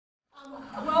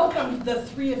Welcome, the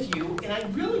three of you, and I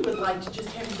really would like to just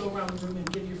have you go around the room and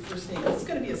give your first name. It's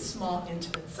going to be a small,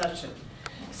 intimate session.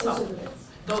 So,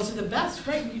 those are the best,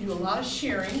 right? You can do a lot of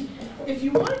sharing. If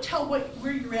you want to tell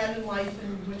where you're at in life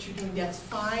and what you're doing, that's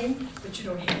fine, but you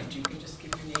don't have to. You can just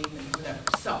give your name and whatever.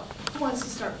 So, who wants to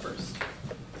start first?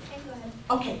 Okay, go ahead.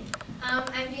 Okay. I'm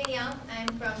Danielle. I'm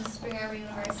from Spring Arbor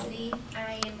University.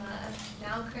 I am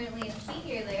now currently a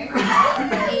senior there,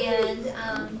 and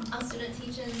I'll student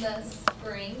teach in the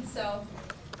spring. So,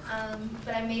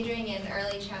 but I'm majoring in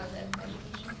early childhood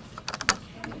education.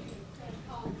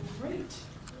 Great.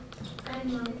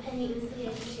 I'm Penny Usley.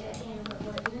 I teach at Hannibal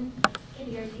Wharton.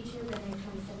 Kindergarten teacher, been there 27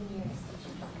 years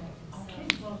teaching kindergarten.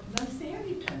 Okay, well, nice to have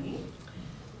you, Penny.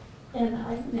 And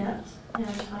I'm Annette,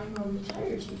 and I'm a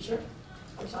retired teacher.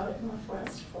 I taught at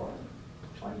Northwest for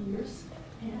 20 years,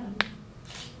 and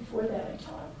before that I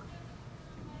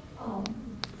taught.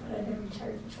 But I've been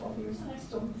retired for 12 years, and I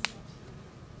still miss it.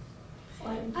 So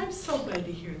I'm so glad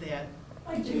to hear that.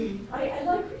 I do. I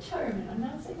like retirement. I'm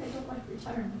not saying I don't like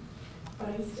retirement, but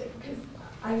I stay because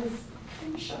I was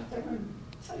kind of shocked. I want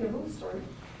to tell you a little story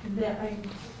that I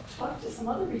talked to some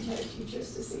other retired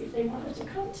teachers to see if they wanted to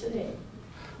come today.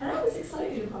 And I was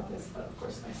excited about this, but of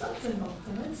course my son's involved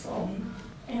in it, so.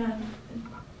 And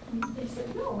they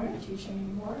said, no, we're not teaching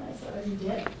anymore. And I said, are you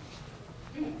dead?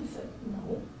 And I said,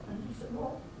 no. And I said,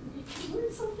 well, you can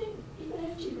learn something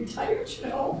even after you retired, you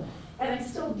know. And I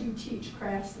still do teach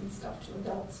crafts and stuff to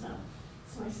adults now.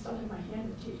 So I still have my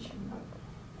hand in teaching.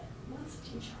 Once a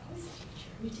teacher, always a teacher.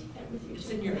 You take that with you. It's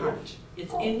in your heart.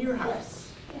 It's in your heart.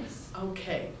 Yes. Yes.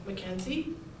 Okay,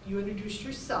 Mackenzie, you introduced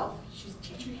yourself. She's a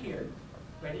teacher here,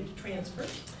 ready to transfer.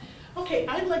 Okay,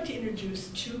 I'd like to introduce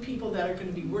two people that are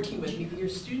going to be working with me. Your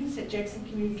students at Jackson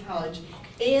Community College,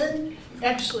 and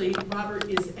actually Robert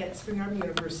is at Spring Arbor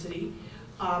University.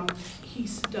 He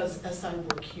does SI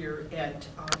work here at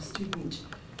student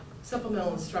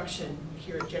supplemental instruction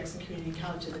here at Jackson Community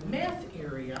College in the math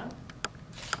area,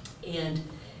 and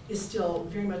is still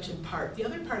very much in part. The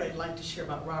other part I'd like to share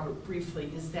about Robert briefly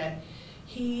is that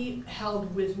he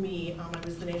held with me, I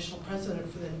was the national president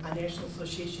for the National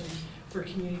Association for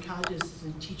Community Colleges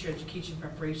and Teacher Education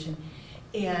Preparation,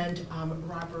 and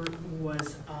Robert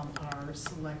was our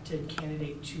selected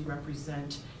candidate to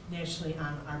represent nationally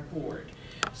on our board.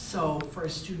 So for a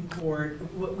student board,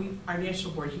 our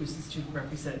national board, he was the student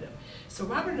representative. So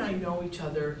Robert and I know each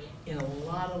other in a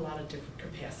lot of different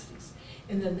capacities.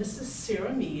 And then this is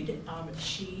Sarah Mead.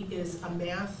 She is a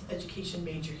math education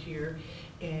major here,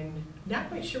 and not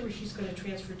quite sure where she's going to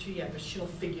transfer to yet, but she'll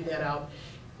figure that out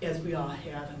as we all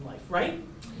have in life, right?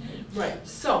 Right.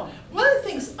 So one of the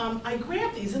things, I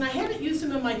grabbed these, and I haven't used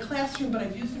them in my classroom, but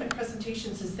I've used them at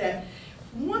presentations, is that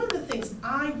one of the things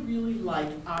I really like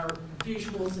are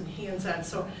visuals and hands-on.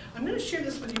 So I'm going to share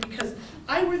this with you because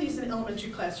I wear these in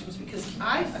elementary classrooms because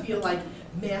I feel like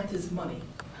math is money.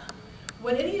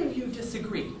 Would any of you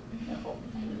disagree?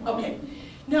 Okay.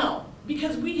 Now,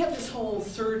 because we have this whole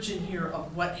surge in here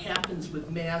of what happens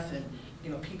with math and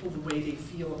people, the way they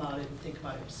feel about it and think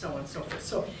about it, so on and so forth.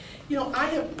 So, I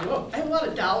have a lot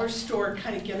of dollar store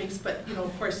kind of gimmicks, but,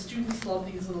 of course, students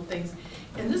love these little things.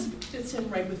 And this fits in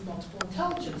right with multiple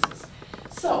intelligences.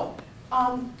 So,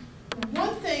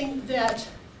 one thing that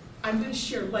I'm going to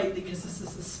share lightly, because this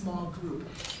is a small group,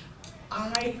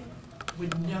 I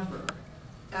would never,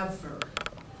 ever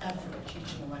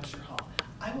teach in a lecture hall.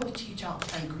 I will teach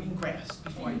out on green grass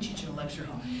before I teach in a lecture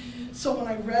hall. So when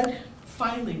I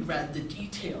finally read the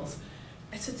details,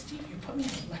 I said, Steve, you put me in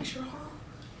a lecture hall?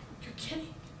 You're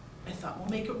kidding. I thought, we'll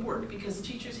make it work, because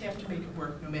teachers have to make it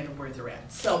work no matter where they're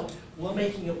at. So we're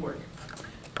making it work.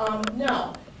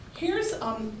 Now, here's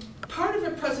part of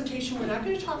a presentation. We're not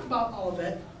going to talk about all of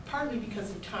it, partly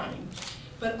because of time,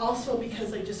 but also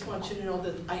because I just want you to know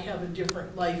that I have a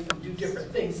different life and do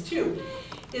different things too,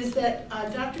 is that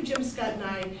Dr. Jim Scott and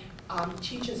I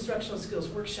teach instructional skills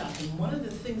workshop, and one of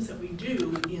the things that we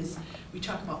do is we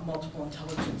talk about multiple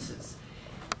intelligences.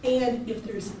 And if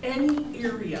there's any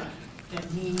area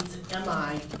that needs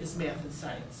MI, is math and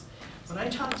science. When I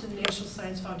talk to the National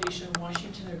Science Foundation in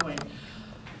Washington, they're going,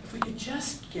 if we could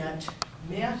just get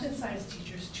math and science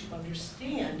teachers to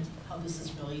understand how this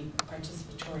is really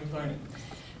participatory learning.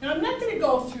 Now, I'm not going to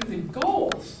go through the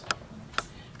goals,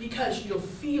 because you'll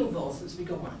feel those as we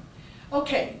go on.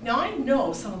 Okay, now I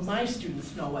know some of my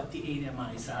students know what the 8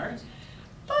 MIs are,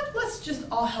 but let's just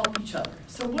all help each other.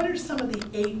 So what are some of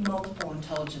the 8 multiple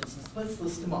intelligences? Let's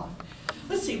list them off.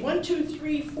 Let's see, 1, 2,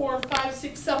 3, 4, 5,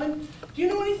 6, 7. Do you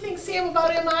know anything, Sam,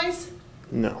 about MIs?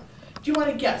 No. Do you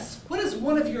want to guess? What is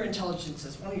one of your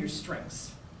intelligences, one of your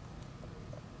strengths?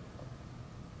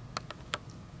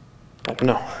 I don't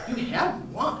know. You have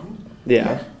one.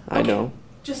 Yeah, I Okay, know.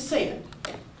 Just say it.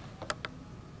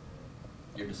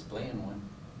 You're displaying one,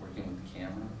 working with the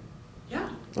camera. Yeah.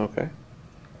 Okay.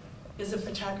 Is it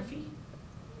photography?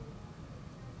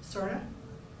 Sorta?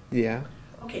 Yeah.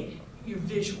 Okay, you're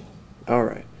visual. All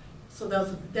right. So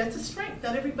that's a strength.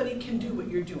 Not everybody can do what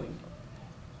you're doing.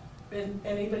 And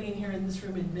anybody in here in this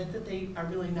room admit that they are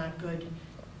really not good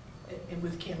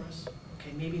with cameras?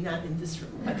 Okay, maybe not in this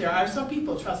room, but there are some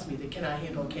people, trust me, that cannot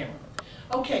handle a camera.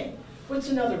 Okay, what's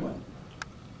another one?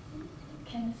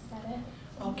 Kinesthetic.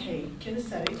 Okay,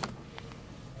 kinesthetic,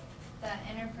 The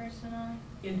interpersonal,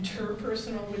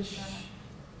 interpersonal, which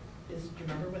is, do you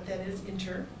remember what that is,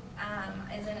 inter?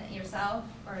 isn't it yourself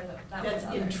or that That's one's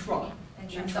others? intra.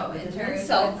 Intra, Intra so within inter with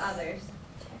oneself. others.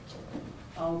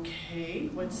 Okay,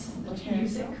 what's the Music,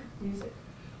 music? music.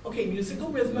 Okay, musical,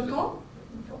 rhythmical.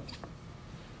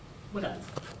 What else?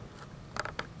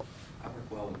 I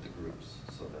work well with the groups,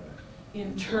 so that.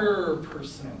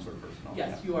 Interpersonal. Interpersonal.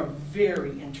 Yes, you are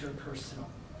very interpersonal.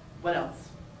 What else?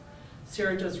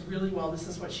 Sarah does really well. This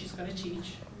is what she's going to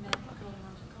teach.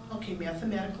 Okay,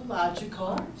 mathematical,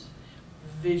 logical,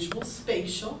 visual,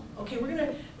 spatial. Okay, we're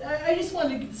going to, I just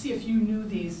wanted to see if you knew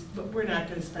these, but we're not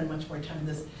going to spend much more time on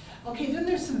this. Okay, then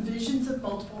there's some visions of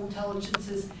multiple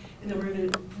intelligences, and then we're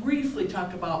going to briefly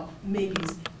talk about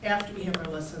maybes after we have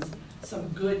our lessons, some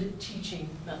good teaching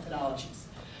methodologies.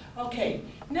 Okay,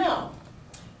 now,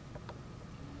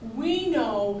 we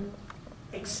know,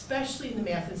 especially in the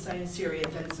math and science area,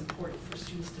 that it's important for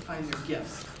students to find their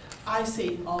gifts. I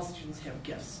say all students have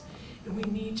gifts, and we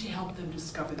need to help them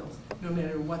discover those, no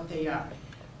matter what they are.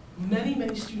 Many,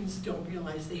 many students don't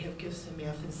realize they have gifts in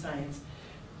math and science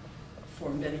for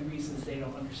many reasons they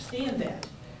don't understand that.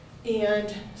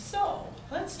 And so,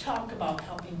 let's talk about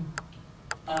helping,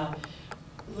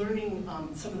 learning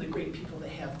some of the great people that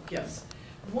have gifts.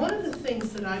 One of the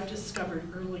things that I've discovered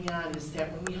early on is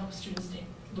that when we help students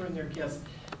to learn their gifts,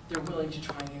 they're willing to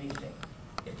try anything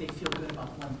if they feel good about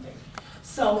one thing.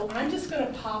 So I'm just going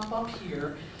to pop up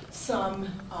here some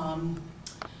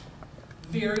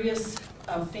various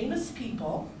famous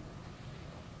people.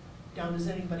 Now, does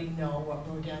anybody know what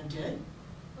Rodin did?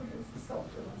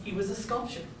 He was a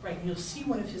sculptor, right? And you'll see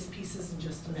one of his pieces in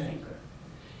just a minute.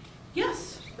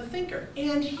 Yes, the thinker.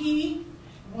 And he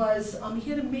was, he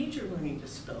had a major learning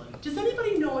disability. Does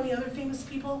anybody know any other famous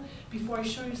people, before I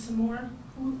show you some more,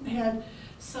 who had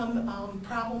some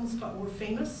problems but were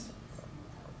famous?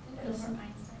 Edison.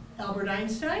 Albert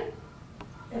Einstein?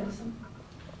 Edison.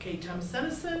 Okay, Thomas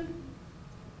Edison?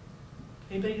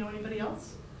 Anybody know anybody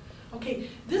else? Okay,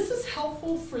 this is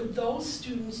helpful for those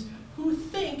students who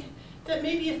think that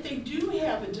maybe if they do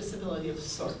have a disability of the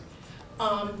sort.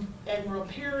 Admiral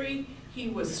Perry, he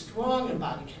was strong in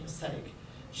body kinesthetic.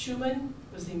 Schumann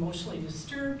was emotionally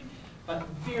disturbed, but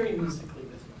very musically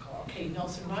rhythmical. Okay,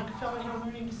 Nelson Rockefeller had a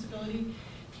learning disability.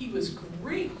 He was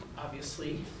great,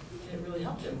 obviously, and it really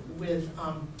helped him with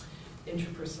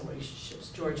interpersonal relationships.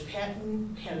 George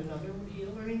Patton had he had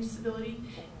a learning disability,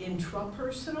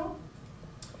 intrapersonal.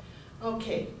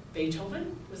 Okay,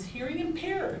 Beethoven was hearing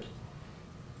impaired,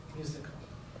 musical.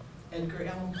 Edgar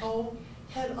Allan Poe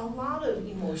had a lot of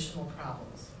emotional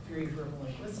problems, very verbal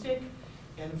linguistic.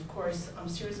 And of course,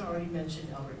 Sarah's already mentioned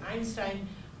Albert Einstein,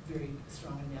 very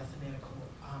strong in mathematical,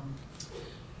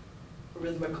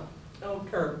 rhythmical,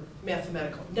 or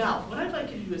mathematical. Now, what I'd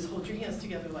like you to do is hold your hands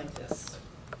together like this.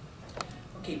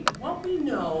 Okay, what we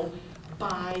know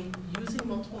by using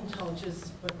multiple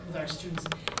intelligence with our students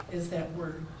is that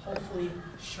we're hopefully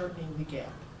shortening the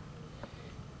gap.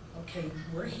 Okay,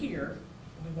 we're here,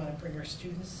 and we want to bring our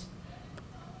students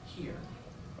here.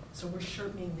 So we're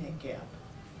shortening that gap.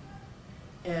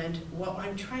 And what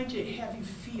I'm trying to have you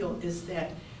feel is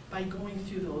that by going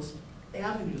through those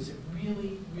avenues, it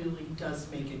really, really does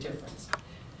make a difference.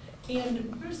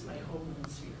 And where's my Hoagland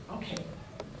sphere? Okay,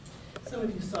 some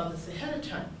of you saw this ahead of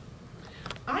time.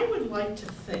 I would like to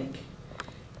think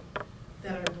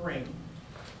that our brain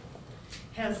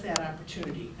has that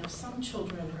opportunity. Now, some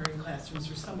children are in classrooms,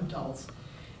 or some adults,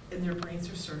 and their brains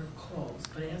are sort of closed.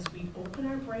 But as we open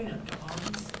our brain up to all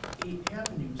these 8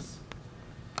 avenues,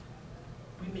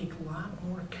 we make a lot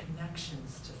more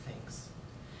connections to things.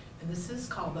 And this is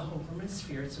called the Hoagland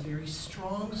sphere. It's a very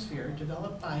strong sphere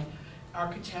developed by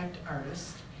architect,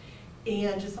 artist,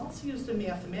 and it's also used in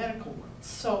mathematical world.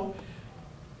 So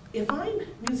if I'm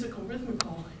musical,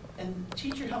 rhythmical, and the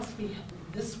teacher helps me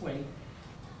this way,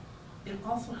 it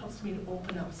also helps me to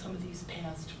open up some of these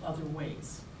paths to other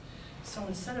ways. So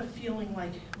instead of feeling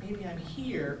like maybe I'm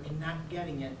here and not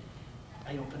getting it,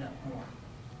 I open up more.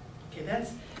 Okay,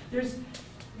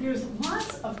 there's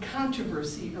lots of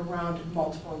controversy around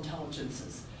multiple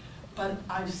intelligences, but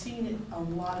I've seen a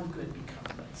lot of good become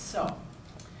of it. So,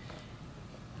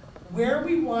 where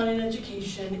we want in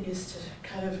education is to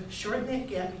kind of shorten that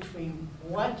gap between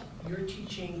what you're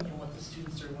teaching and what the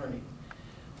students are learning.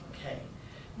 Okay,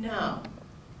 now,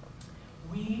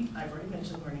 I've already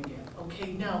mentioned learning gap.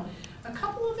 Okay, now, a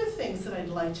couple other things that I'd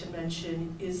like to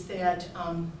mention is that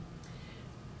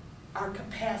our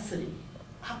capacity.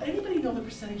 Anybody know the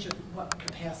percentage of what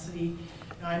capacity?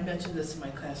 Now, I mentioned this in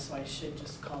my class, so I should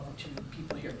just call the two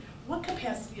people here. What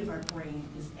capacity of our brain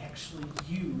is actually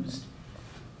used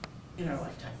in our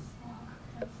lifetime? Small,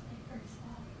 that's like very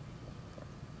small.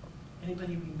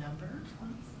 Anybody remember?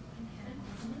 20 something,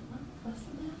 wasn't it? Less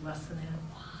than that? Less than that?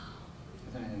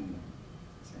 Then,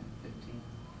 15?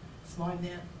 Smaller than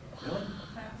that? Really?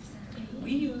 5%.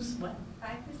 We use what?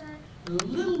 5%? A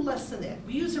little less than that.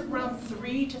 We use around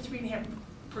 3 to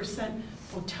 3.5%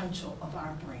 potential of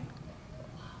our brain.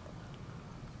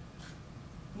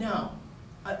 Now,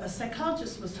 a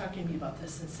psychologist was talking to me about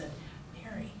this and said,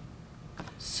 Mary,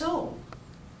 so,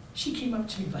 she came up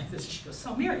to me like this, she goes,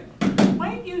 so Mary, why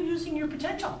aren't you using your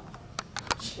potential?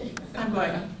 I'm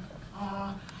going,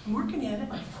 I'm working at it.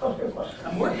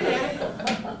 I'm working at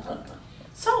it.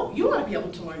 So, you ought to be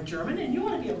able to learn German, and you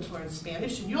ought to be able to learn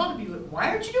Spanish, and you ought to be, why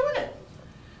aren't you doing it?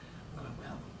 I'm going,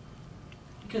 well,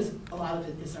 because a lot of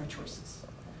it is our choices.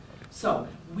 So,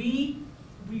 we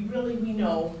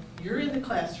know you're in the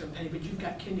classroom, Penny, but you've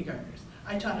got kindergartners.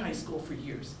 I taught high school for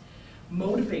years.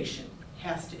 Motivation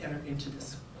has to enter into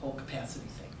this whole capacity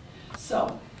thing.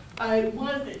 So,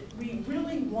 we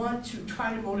really want to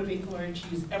try to motivate the learner to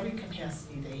use every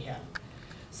capacity they have.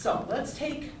 So, let's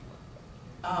take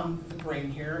the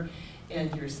brain here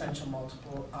and your essential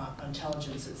multiple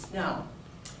intelligences. Now,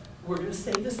 we're going to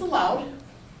say this aloud.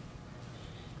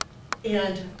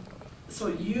 And so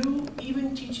you,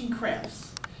 even teaching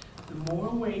crafts, the more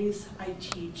ways I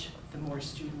teach, the more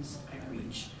students I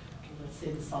reach. Okay, let's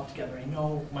say this all together. I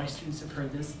know my students have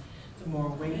heard this. The more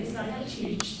ways I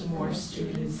teach, the more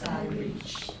students I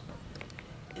reach.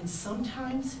 And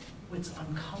sometimes what's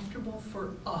uncomfortable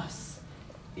for us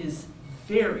is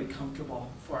very comfortable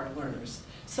for our learners.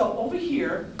 So over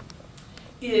here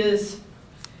is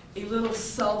a little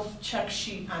self-check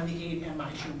sheet on the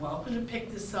 8MIs. You're welcome to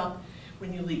pick this up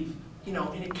when you leave. You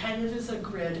know, and it kind of is a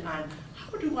grid on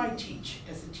how do I teach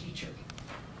as a teacher?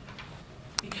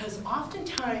 Because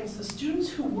oftentimes the students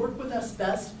who work with us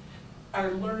best are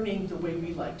learning the way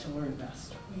we like to learn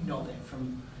best. We know that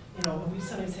from, you know, and we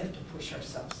sometimes have to push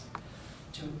ourselves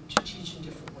to teach in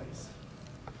different ways.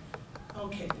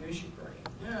 Okay, there's your brain.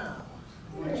 Now,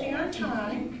 watching our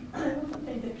time. I don't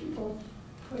think that people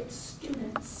put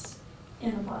students in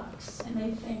a box and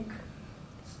they think,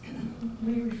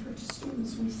 we refer to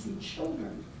students, we see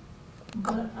children,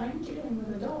 but I'm dealing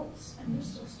with adults and they're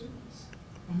still students.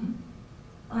 Mm-hmm.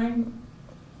 I'm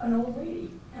an old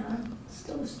lady and I'm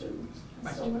still a student, I'm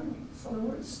Right. still learning. So the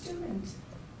word student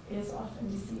is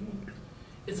often deceiving.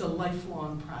 It's a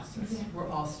lifelong process. Exactly. We're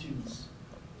all students,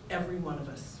 every one of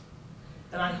us.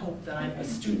 And I hope that I'm a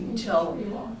student till,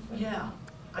 yeah,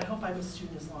 I hope I'm a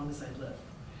student as long as I live.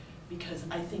 Because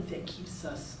I think that keeps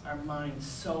us, our minds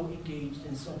so engaged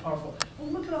and so powerful. Well,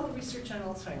 look at all the research on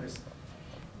Alzheimer's.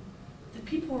 The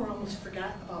people who are almost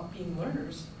forgotten about being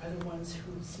learners are the ones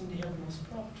who seem to have the most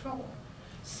trouble.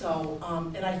 So,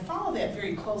 and I follow that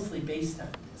very closely based on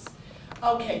this.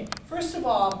 Okay, first of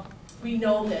all, we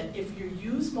know that if you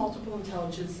use multiple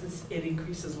intelligences, it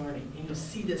increases learning. And you'll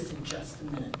see this in just a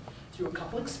minute. Through a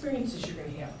couple experiences you're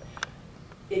going to have.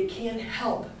 It can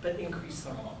help but increase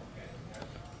learning.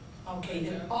 Okay,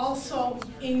 it also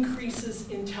increases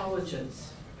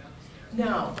intelligence.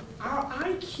 Now, our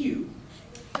IQ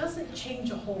doesn't change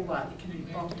a whole lot. It can be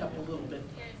bumped up a little bit.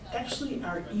 Actually,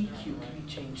 our EQ can be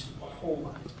changed a whole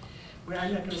lot.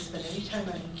 I'm not going to spend any time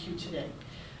on EQ today,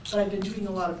 but I've been doing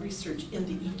a lot of research in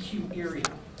the EQ area.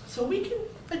 So we can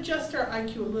adjust our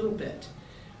IQ a little bit,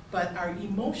 but our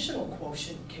emotional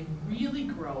quotient can really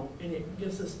grow, and it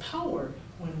gives us power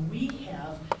when we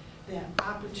have that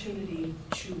opportunity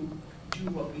to do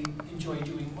what we enjoy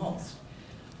doing most.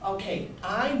 Okay,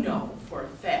 I know for a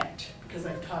fact, because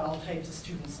I've taught all types of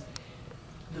students,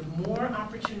 the more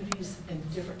opportunities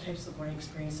and different types of learning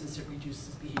experiences, it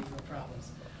reduces behavioral problems.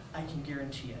 I can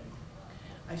guarantee it.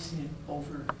 I've seen it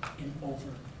over and over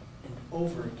and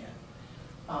over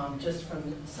again, just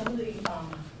from some of the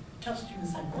tough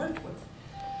students I've worked with.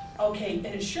 Okay, and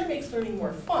it sure makes learning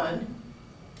more fun,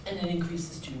 and it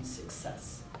increases student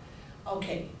success.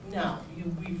 Okay, now,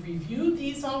 we've reviewed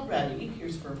these already.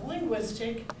 Here's verbal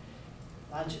linguistic.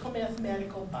 logical,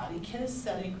 mathematical, body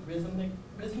kinesthetic,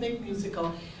 rhythmic,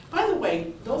 musical. By the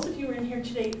way, those of you who are in here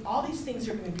today, all these things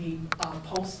are going to be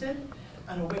posted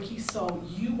on a wiki, so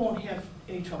you won't have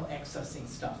any trouble accessing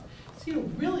stuff. So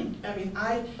you really, I mean,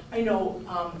 I know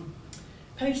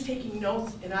Penny's taking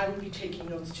notes, and I would be taking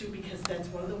notes too, because that's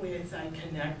one of the ways I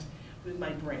connect with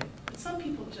my brain. But some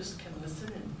people just can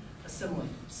listen and assimilate,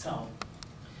 so.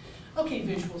 Okay,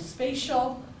 visual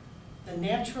spatial, the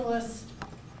naturalist,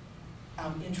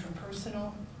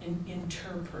 intrapersonal, and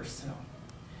interpersonal.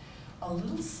 A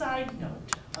little side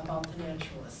note about the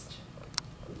naturalist.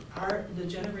 The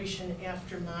generation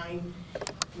after mine,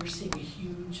 we're seeing a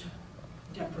huge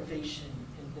deprivation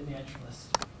in the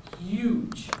naturalist.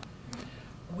 Huge.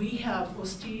 We have, well,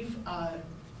 Steve, not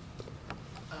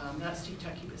Steve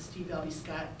Tuckey, but Steve Albee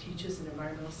Scott teaches an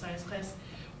environmental science class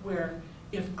where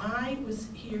if I was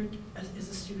here as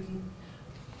a student,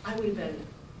 I would have been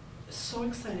so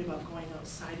excited about going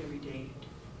outside every day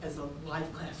as a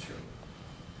live classroom.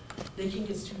 They can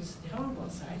get students, they don't go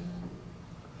outside.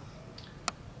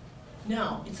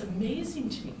 Now, it's amazing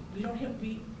to me,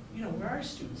 where are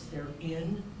students? They're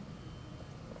in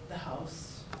the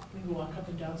house. We walk up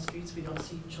and down streets, we don't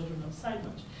see children outside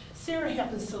much. Sarah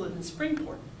happens to live in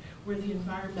Springport, where the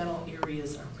environmental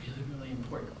areas are really, really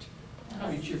important.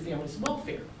 Probably to your family's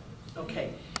welfare.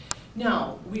 Okay.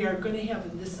 Now, we are going to have,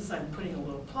 and this is, I'm putting a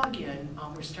little plug in,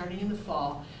 we're starting in the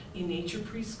fall, a nature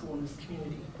preschool in this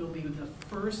community. We'll be the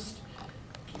first,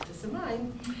 keep this in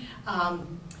mind,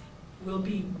 we'll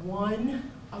be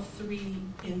one of 3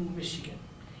 in Michigan.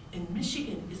 And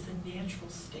Michigan is a natural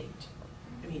state.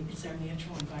 I mean, it's our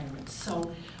natural environment.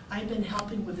 So I've been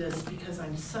helping with this because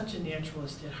I'm such a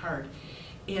naturalist at heart.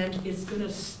 And it's going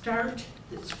to start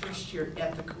its first year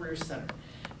at the Career Center.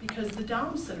 Because the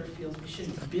Down Center feels we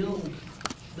shouldn't build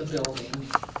the building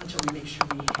until we make sure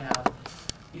we have,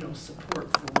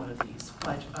 support for one of these.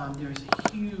 But there's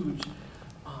a huge,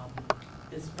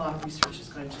 there's a lot of research is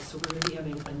going to, so we're going to be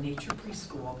having a nature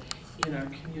preschool in our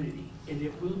community. And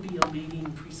it will be a leading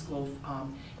preschool,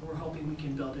 and we're hoping we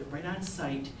can build it right on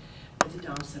site at the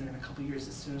Down Center in a couple years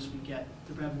as soon as we get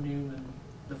the revenue and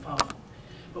the funding.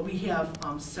 But we have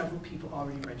several people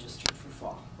already registered for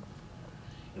fall.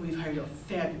 And we've hired a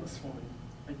fabulous woman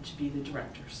to be the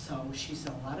director. So she's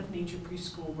done a lot of nature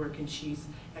preschool work, and she's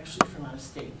actually from out of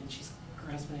state. And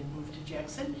her husband had moved to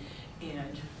Jackson,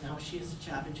 and now she has a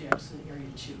job in Jackson area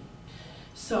too.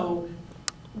 So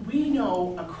we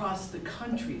know across the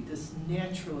country this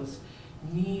naturalist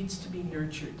needs to be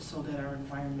nurtured so that our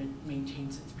environment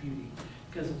maintains its beauty.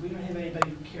 Because if we don't have anybody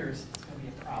who cares, it's going to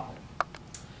be a problem.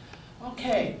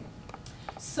 Okay,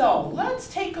 so let's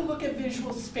take a look at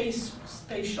visual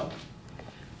spatial.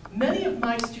 Many of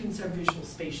my students are visual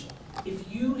spatial.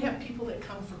 If you have people that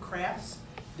come for crafts,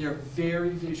 they're very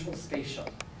visual spatial.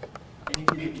 Any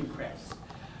of you that do crafts.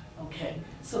 Okay,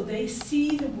 so they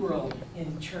see the world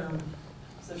in terms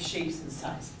of shapes and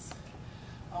sizes.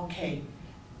 Okay,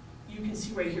 you can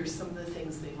see right here some of the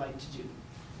things they like to do.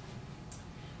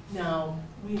 Now,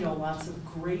 we know lots of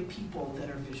great people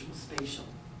that are visual spatial.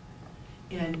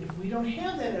 And if we don't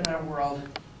have that in our world,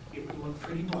 it would look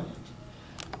pretty bland.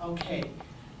 Okay,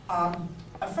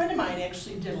 a friend of mine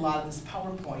actually did a lot of this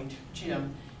PowerPoint,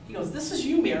 Jim. He goes, "This is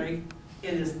you, Mary.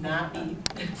 It is not me."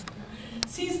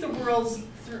 Sees the world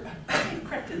through, I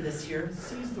corrected this here,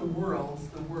 sees the world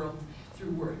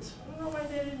through words. I don't know why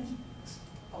that didn't,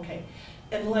 okay.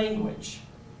 And language.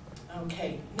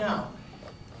 Okay, now,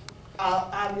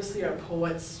 obviously our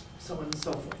poets, so on and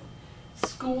so forth.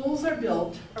 Schools are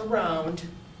built around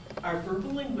our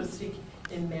verbal, linguistic,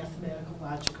 and mathematical,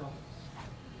 logical.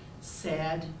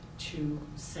 Sad to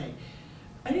say.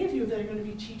 Any of you that are going to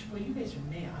be teaching, well, you guys are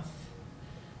math.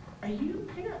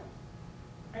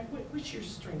 What's your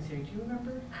strength here? Do you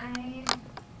remember? I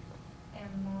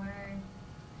am more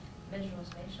visual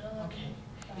spatial. Okay.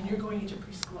 And you're going into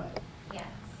preschool ed? Yes.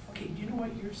 Okay, do you know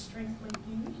what your strength might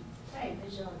be? Right,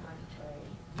 visual and auditory.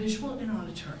 Visual and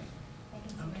auditory. I can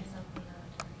see Okay. myself in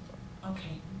auditory.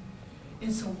 Okay.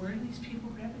 And so where do these people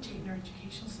gravitate in our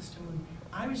educational system? And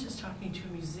I was just talking to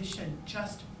a musician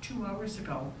just 2 hours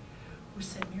ago who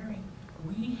said, "Mary,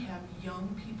 we have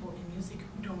young people in music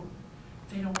who don't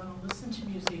want to listen to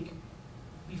music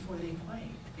before they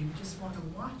play. They just want to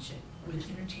watch it with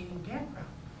entertaining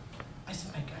background." I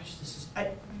said, "My gosh,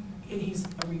 and he's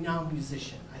a renowned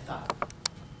musician." I thought,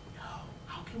 no,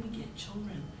 how can we get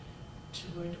children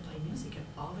to learn to play music if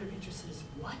all they're interested is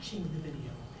watching the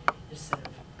video instead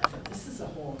of, I thought this is a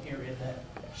whole area that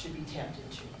should be tapped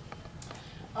into.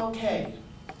 Okay,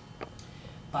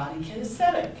 body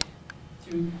kinesthetic.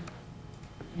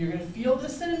 You're going to feel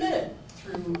this in a minute,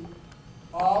 through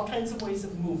all kinds of ways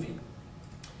of moving.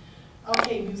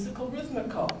 Okay, musical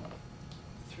rhythmical,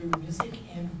 through music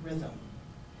and rhythm.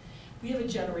 We have a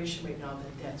generation right now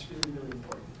that's really, really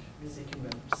important, music and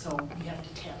rhythm. So we have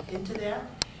to tap into that,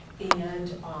 and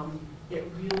it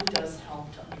really does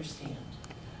help to understand.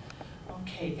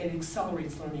 Okay, it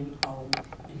accelerates learning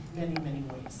in many, many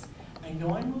ways. I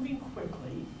know I'm moving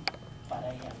quickly, but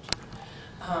I have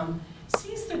to.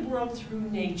 Sees the world through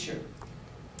nature.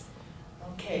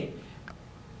 Okay,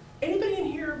 anybody in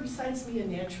here besides me a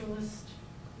naturalist?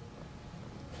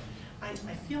 I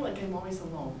feel like I'm always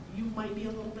alone. You might be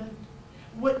a little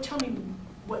bit. Tell me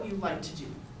what you like to do.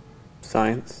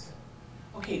 Science,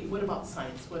 Okay, what about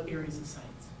science? What areas of science?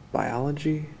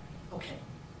 biology. Okay,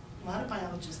 a lot of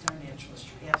biologists are naturalists,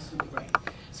 you're absolutely right.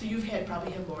 So you've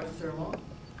probably had Laura Thurlow?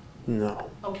 No.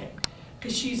 Okay,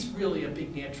 because she's really a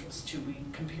big naturalist too. We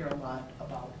compare a lot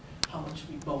about how much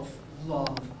we both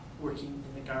love working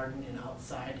in the garden and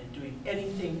outside and doing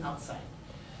anything outside.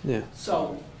 Yeah.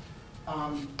 So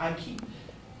I keep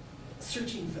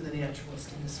searching for the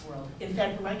naturalist in this world. In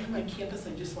fact, when I come on campus,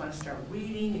 I just want to start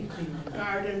weeding and cleaning the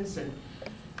gardens, and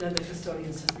then the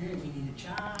custodian says, Mary, we need a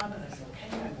job, and I said,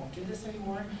 okay, I won't do this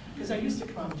anymore, because I used to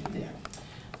come out and do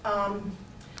that.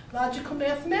 Logical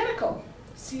mathematical,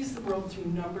 sees the world through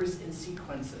numbers and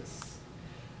sequences.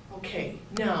 Okay,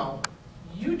 now,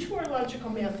 you two are logical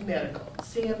mathematical.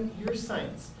 Sam, you're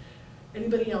science.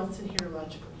 Anybody else in here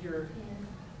logical?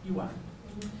 You are.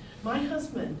 My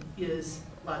husband is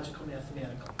logical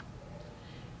mathematical.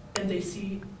 And they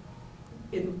see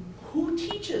in who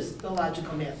teaches the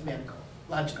logical mathematical?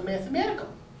 Logical mathematical.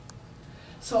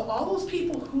 So all those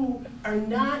people who are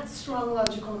not strong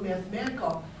logical and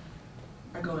mathematical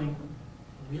are going,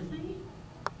 really?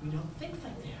 We don't think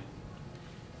like that.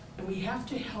 And we have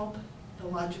to help the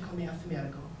logical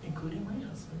mathematical, including my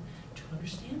husband, to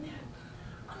understand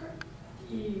that. Are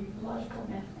the logical,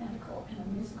 mathematical, and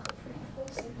a musical pretty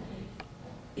closely related?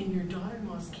 In your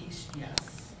daughter-in-law's case,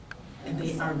 yes. And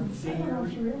they are I don't know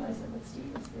if you very, realize that what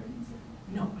Steve was very musical.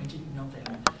 no, I didn't know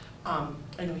that.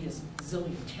 I know he has a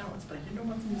zillion talents, but I didn't know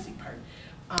about the music part.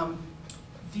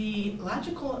 The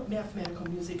logical, mathematical,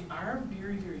 music are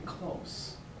very, very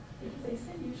close. Because they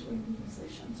say usually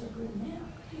musicians are good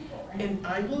math people. And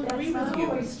I will agree with That's not you.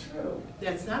 always true.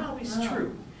 That's not always No.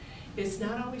 true. It's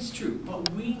not always true,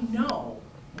 but we know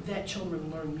that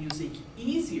children learn music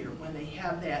easier when they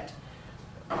have that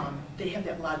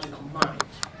logical mind.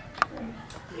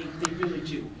 They really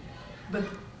do. But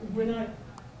we're not,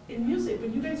 in music,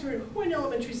 when you guys were in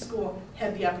elementary school,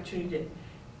 had the opportunity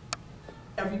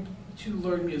to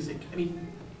learn music. I mean,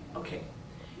 okay.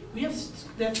 We have,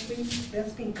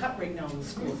 that's being cut right now in the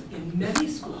schools, in many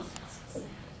schools.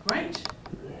 Right.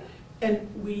 And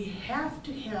we have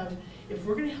to have, if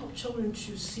we're going to help children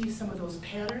to see some of those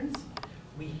patterns,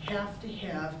 we have to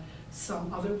have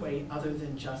some other way other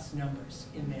than just numbers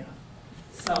in math.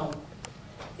 So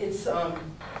it's,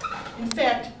 in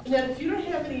fact, and then if you don't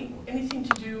have anything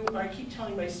to do, or I keep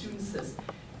telling my students this,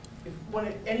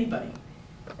 anybody,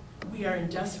 we are in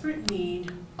desperate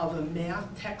need of a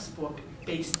math textbook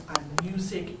based on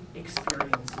music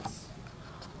experiences.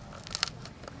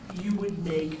 You would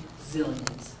make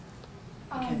zillions.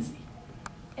 Mackenzie.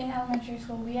 In elementary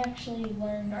school, we actually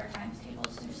learned our times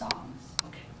tables through songs.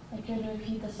 Okay. Like you had to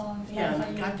repeat the songs. and Yeah, that's and how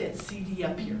I've you- got that CD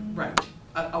up here, right,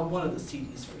 one of the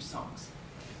CDs for songs.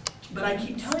 But I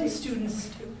keep telling students,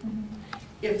 Mhm.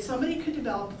 if somebody could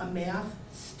develop a math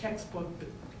textbook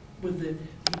with the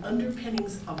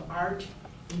underpinnings of art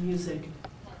and music,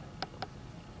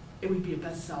 it would be a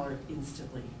bestseller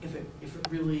instantly, if it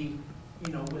really,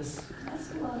 was.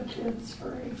 Ask a lot of kids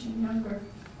her age and younger,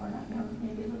 or not younger,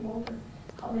 maybe a little older,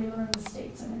 how they learn the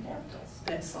states and the capitals.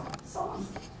 That song, Songs.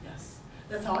 yes.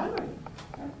 That's how I learned.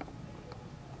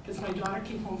 Because my daughter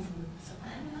came home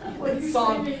from What that you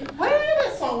song. singing? What is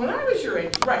that song when I was your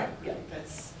age? Right, yeah,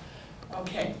 that's,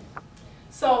 okay.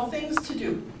 So, things to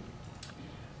do.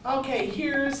 Okay,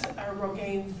 here's our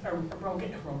Rogaine.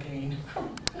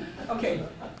 Okay,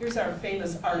 here's our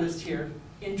famous artist here.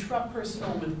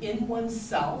 Intrapersonal within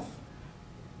oneself.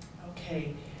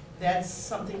 Okay, that's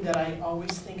something that I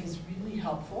always think is really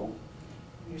helpful.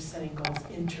 You're setting goals.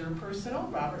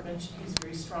 Interpersonal, Robert mentioned he's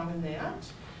very strong in that.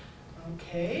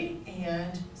 Okay,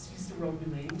 and sees the world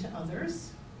relating to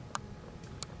others.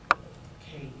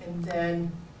 Okay, and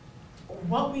then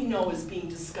what we know is being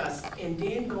discussed, and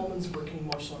Dan Goleman's work in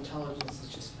emotional intelligence is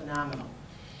just phenomenal,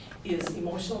 is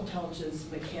emotional intelligence,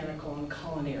 mechanical, and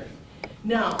culinary.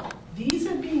 Now, these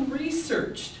are being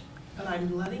researched, but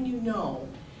I'm letting you know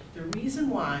the reason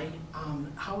why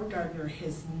Howard Gardner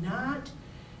has not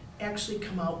actually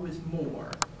come out with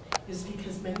more is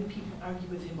because many people argue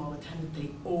with him all the time that they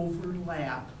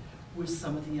overlap with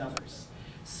some of the others.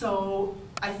 So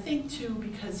I think too,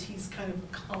 because he's kind of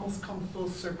almost come full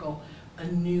circle, a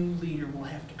new leader will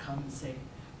have to come and say,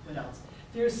 what else?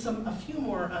 There's a few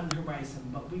more on the horizon,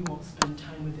 but we won't spend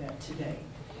time with that today.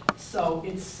 So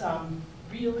it's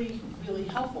really, really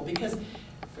helpful because,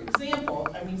 for example,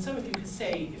 I mean, some of you could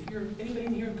say, if you're, anybody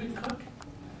in here a good cook?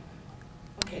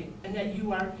 Okay, and that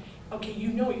you are, okay, you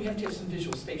know you have to have some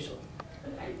visual spatial.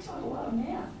 But I taught a lot of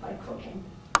math by cooking.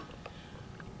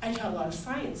 I taught a lot of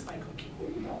science by cooking. There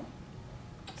you go.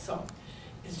 So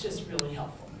it's just really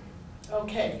helpful.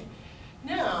 Okay,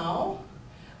 now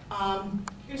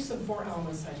here's some 4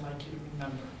 elements I'd like you to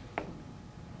remember.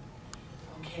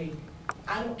 Okay,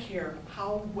 I don't care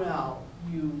how well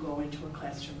you go into a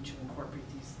classroom to incorporate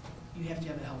these, you have to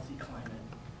have a healthy climate.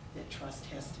 That trust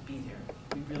has to be there.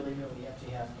 We really, really have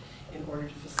to have in order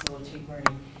to facilitate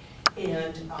learning.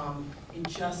 And it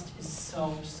just is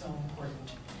so, so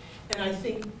important. And I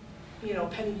think, you know,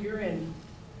 Penny, you're in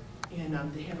the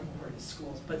Hanover Wharton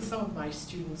schools, but some of my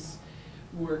students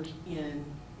work in,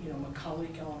 you know,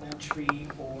 McCulloch Elementary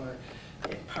or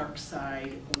at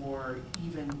Parkside or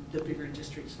even the bigger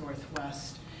districts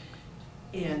Northwest.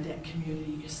 And that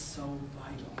community is so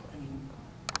vital. I mean,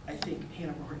 I think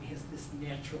Hanover Wharton has this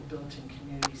natural built-in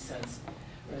community sense.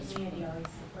 The community always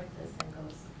supports us and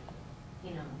goes,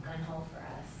 you know, gun-ho for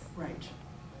us. Right.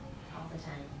 All the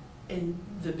time. And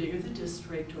the bigger the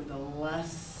district or the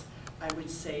less, I would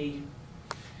say,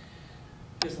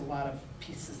 there's a lot of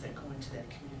pieces that go into that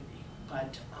community.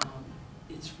 But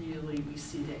it's really, we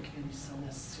see that community so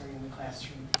necessary in the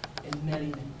classroom in many,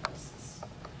 many places.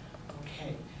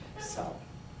 Okay, so.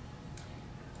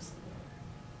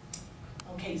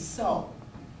 Okay, so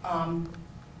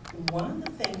one of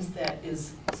the things that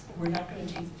is, we're not going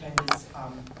to take the time is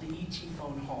the ET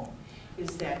phone home,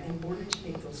 is that in order to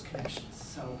make those connections,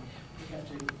 so we have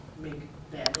to make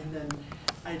that. And then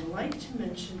I'd like to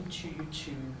mention to you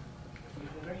two, if we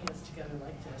hold our hands together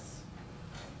like this,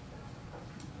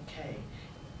 okay,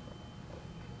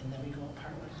 and then we go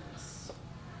apart like this.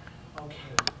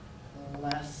 Okay,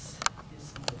 less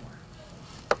is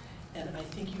more. And I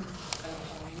think I don't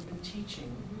know how you've been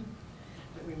teaching,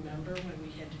 but remember when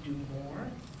we had to do more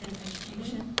in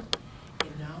education?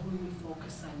 And now when we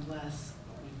focus on less,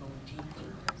 we go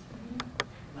deeper,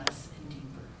 less and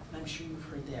deeper. And I'm sure you've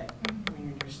heard that when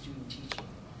you're in your student teaching,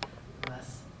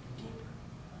 less and deeper.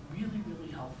 Really,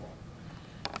 really helpful.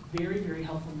 Very, very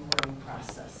helpful in the learning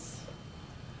process.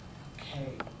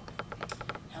 Okay,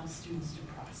 help students to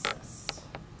process.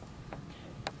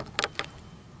 Okay.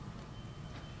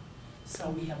 So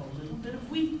we have a little bit of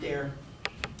wheat there,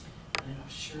 and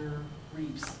it sure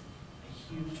reaps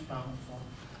a huge bountiful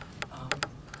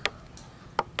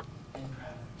end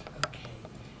product. Okay,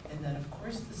 and then of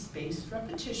course the spaced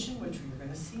repetition, which we're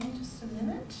going to see in just a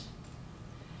minute.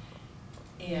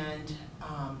 And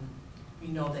we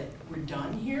know that we're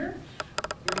done here.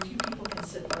 Very few people can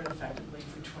sit and learn effectively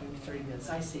for 20 to 30 minutes.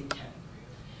 I say 10.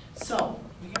 So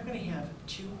we are going to have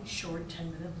 2 short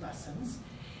 10-minute lessons,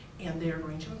 and they are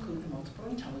going to include the multiple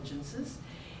intelligences,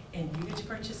 and you get to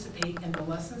participate, and the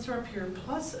lessons are up here,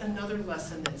 plus another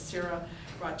lesson that Sarah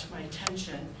brought to my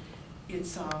attention.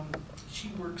 It's, she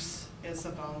works as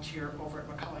a volunteer over at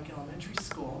McCulloch Elementary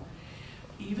School,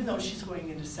 even though she's going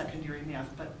into secondary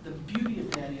math, but the beauty of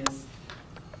that is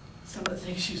some of the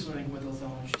things she's learning with those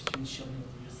elementary students, she'll be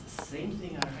able to use the same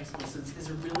thing on her high school, so it's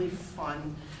a really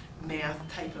fun math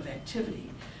type of activity.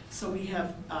 So we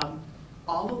have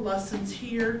all the lessons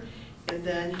here, and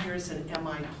then here's an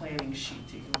MI planning sheet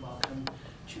that you're welcome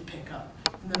to pick up.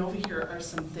 And then over here are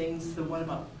some things, the one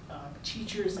about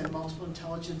teachers and multiple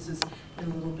intelligences,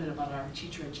 and a little bit about our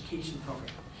teacher education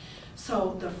program.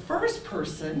 So the first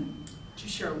person to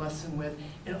share a lesson with,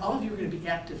 and all of you are going to be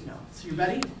active now. So you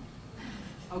ready?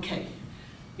 Okay.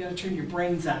 You got to turn your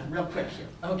brains on real quick here.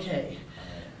 Okay.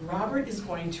 Robert is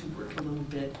going to work a little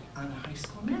bit on a high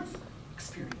school math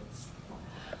experience.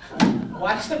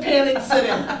 Watch the panic sit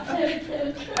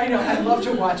in. I know, I love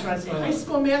to watch when I say high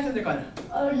school math and they're going,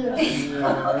 Oh, yes.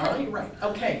 you're right.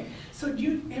 Okay. So do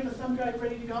you have a thumb drive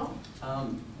ready to go?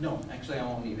 No, actually I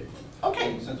won't need it.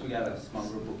 Okay. Since we got a small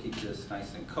group, we'll keep this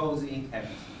nice and cozy, having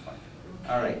some fun.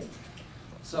 All right.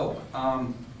 So,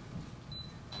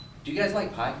 do you guys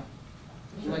like pie?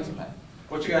 Do you like some pie?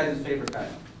 What's your guys' favorite pie?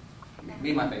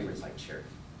 Me, my favorite is like cherry.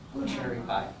 Cherry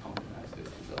pie, pumpkin pie is good.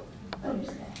 So,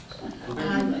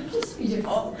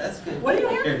 oh, that's good. What do you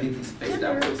have? Here, leave these spaced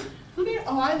out, please.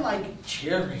 Oh, I like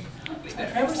cherry.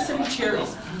 Ever City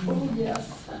cherries. Oh,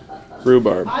 yes.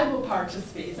 Rhubarb. I will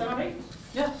participate. Is that all right?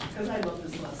 Yeah, because I love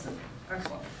this lesson.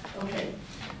 Excellent. Okay.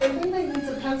 If anybody needs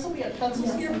a pencil, we have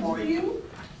pencils here for you.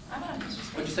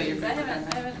 What'd you say your favorite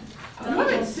pen?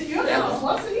 Good, so you have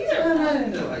lots of here. I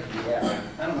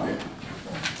don't know.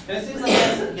 And it seems like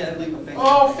I gotta leave a face.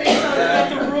 Oh, face on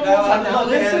the rules, I'm not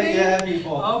listening. Yeah,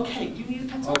 people. Okay, you need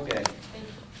a pencil? Okay,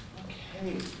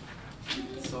 Okay.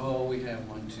 so we have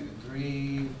 1, 2,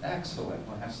 3, excellent,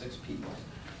 we'll have 6 people.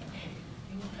 Okay,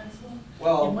 you need a pencil? You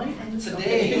Well, might end this-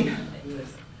 today,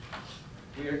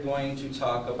 we are going to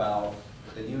talk about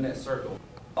the unit circle,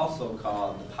 also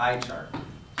called the pie chart.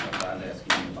 So I'm glad to ask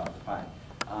you about the pie.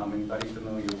 Anybody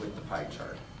familiar with the pie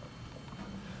chart?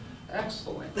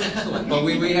 Excellent, excellent. But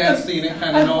we have seen it,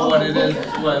 kind of know what it is,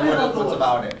 what's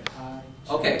about it.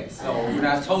 Okay, so we're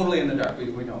not totally in the dark,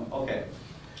 we know, okay.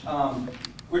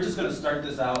 We're just gonna start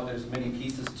this out, there's many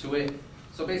pieces to it.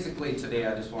 So basically today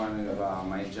I just wanted to,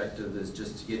 my objective is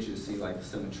just to get you to see like the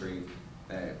symmetry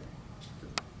that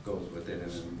goes with it,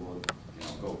 and then we'll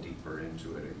go deeper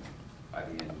into it, and by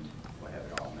the end we'll have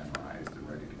it all memorized and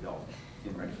ready to go.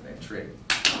 Getting ready for that trick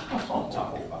I'm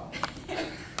talking about.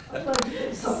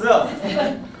 So,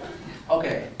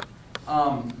 okay,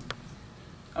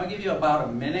 I'll give you about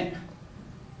a minute.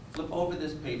 Flip over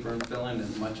this paper and fill in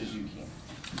as much as you can.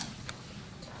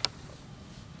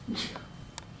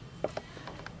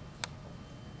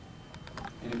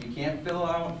 And if you can't fill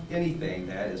out anything,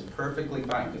 that is perfectly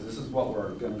fine, because this is what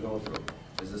we're going to go through,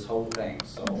 is this whole thing,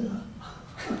 so.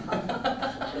 Look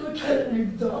at it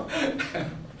and they're dumb.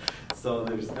 So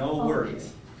there's no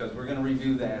worries, because we're going to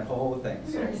review that whole thing.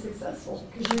 You're very successful,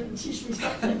 because you're going to teach me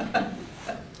something.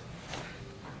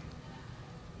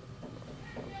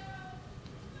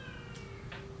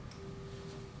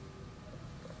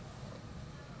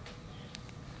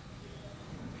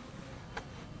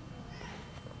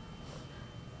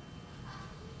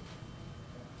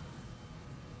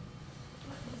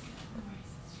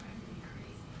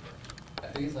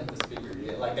 I think it's like the speaker,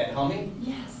 yeah, like that humming?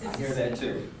 Yes. I hear that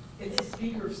too. It's a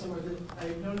speaker somewhere that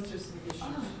I've noticed there's some issues.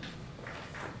 Oh.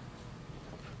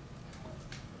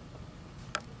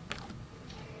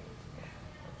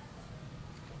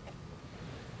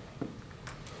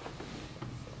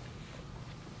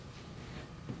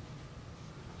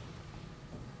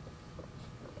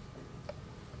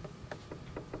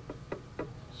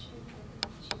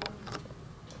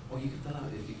 Well, you can fill out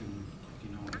if you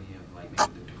know any of like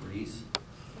maybe the degrees.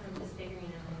 I'm just figuring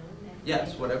out my own.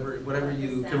 Yes, whatever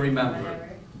you can remember.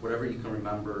 Whatever you can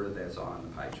remember that's on the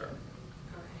pie chart. Okay.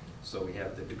 So we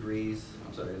have the degrees,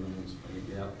 I'm sorry, let me explain,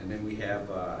 yeah, and then we have,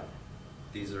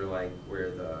 these are like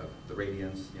where the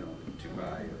radians, 2 pi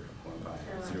or 1 pi,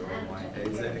 0, 1,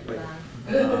 exactly.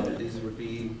 These would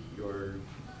be your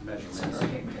measurements.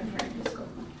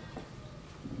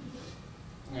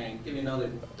 All right, give you another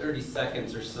 30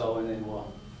 seconds or so, and then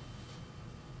we'll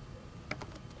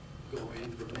go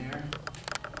in from there.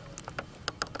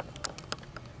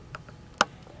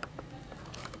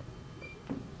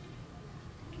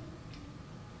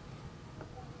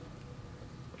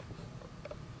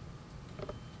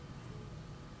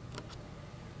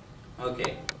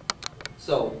 Okay,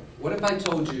 so what if I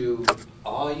told you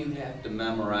all you have to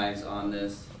memorize on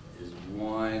this is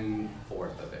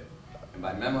 1/4 of it? And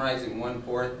by memorizing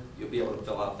 1/4, you'll be able to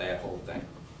fill out that whole thing.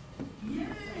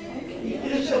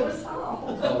 Okay, show us how.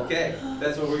 Okay,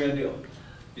 that's what we're gonna do.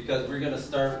 Because we're gonna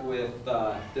start with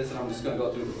this, and I'm just gonna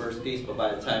go through the first piece, but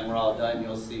by the time we're all done,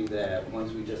 you'll see that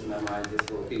once we just memorize this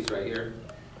little piece right here,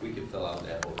 we can fill out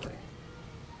that whole thing.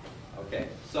 Okay,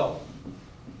 so,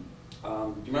 do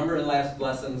you remember in last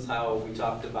lessons how we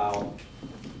talked about,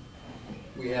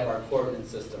 we have our coordinate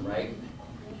system, right?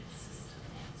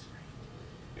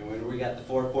 And when we got the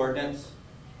 4 coordinates,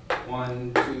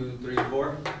 1, 2, 3,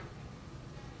 4.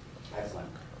 Excellent.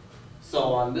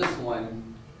 So on this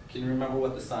one, can you remember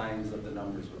what the signs of the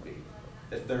numbers would be?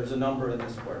 If there's a number in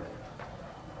this coordinate,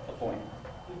 a point.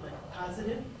 Like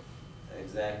positive?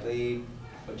 Exactly,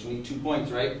 but you need 2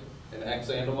 points, right? An X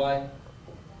and a Y?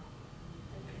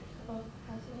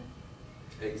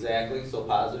 Exactly, so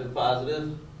positive,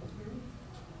 positive.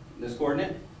 This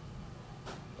coordinate?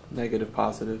 Negative,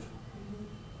 positive.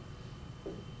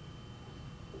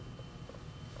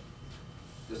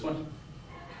 This one?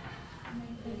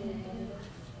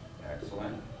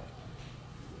 Excellent.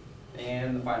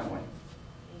 And the final one?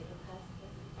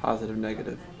 Positive,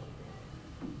 negative.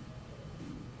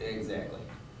 Exactly.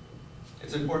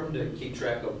 It's important to keep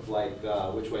track of like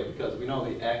which way, because we know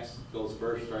the X goes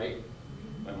first, right?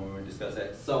 When we discuss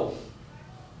that. So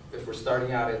if we're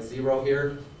starting out at 0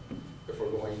 here, if we're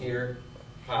going here,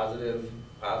 positive,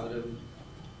 positive,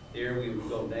 here we would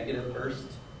go negative first,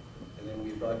 and then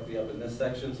we'd be up in this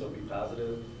section, so it'd be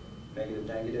positive, negative,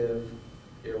 negative,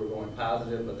 Here we're going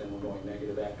positive, but then we're going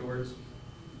negative afterwards.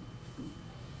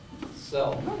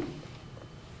 So,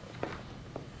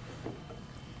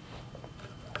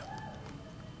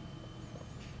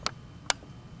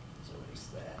 erase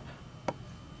that.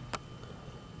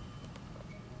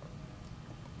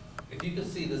 If you could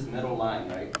see this middle line,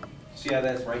 right? See how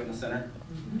that's right in the center?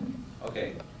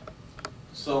 Okay.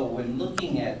 So when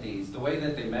looking at these, the way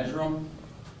that they measure them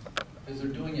is they're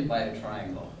doing it by a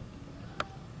triangle.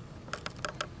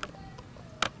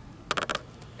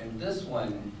 And this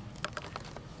one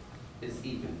is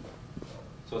even.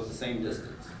 So it's the same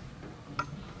distance,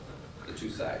 the two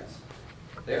sides.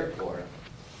 Therefore,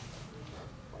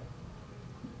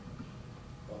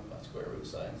 well, my square root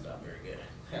sign is not very good.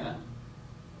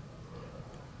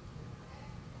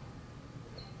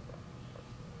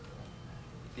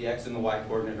 The x and the y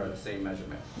coordinate are the same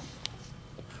measurement.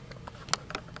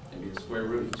 It'd be the square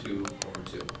root of 2 over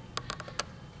 2.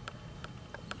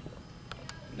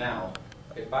 Now,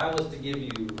 if I was to give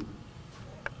you,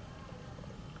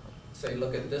 say,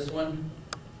 look at this one,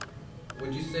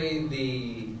 would you say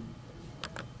the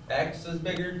x is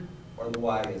bigger or the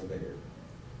y is bigger?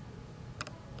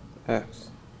 X.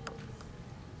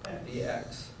 The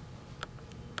x.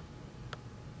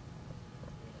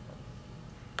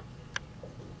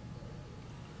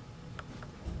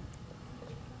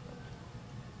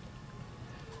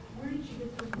 Where did you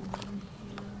get the one?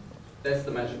 That's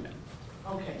the measurement.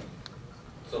 Okay,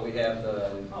 So we have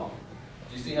the, oh,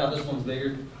 do you see how this one's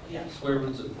bigger? yeah. Square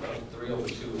roots of 3 over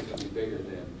 2 is going to be bigger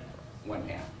than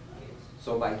 1/2.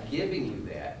 So by giving you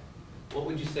that, what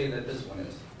would you say that this one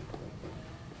is?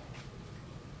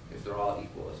 If they're all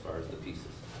equal as far as the pieces.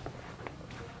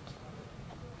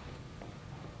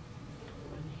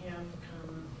 1/2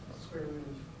 comma square root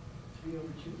of 3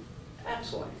 over 2.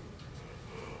 Excellent.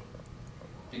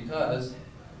 Because,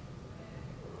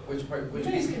 which You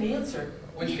guys piece, can answer.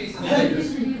 which piece is bigger?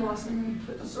 He lost and then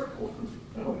put the circle.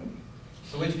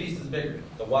 So which piece is bigger?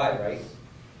 The y, right?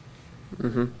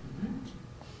 Mm-hmm.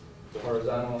 The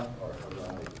horizontal or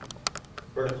horizontal?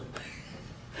 Vertical.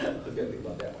 I was gonna think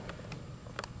about that one.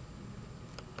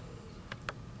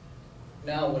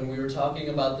 Now, when we were talking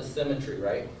about the symmetry,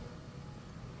 right?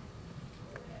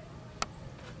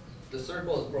 The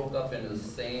circle is broke up in the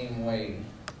same way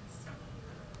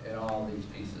in all these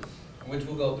pieces, which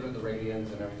we'll go through the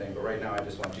radians and everything, but right now I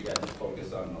just want you guys to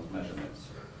focus on those measurements.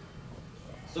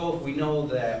 So if we know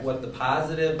that what the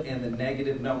positive and the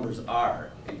negative numbers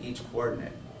are in each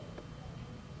coordinate,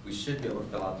 we should be able to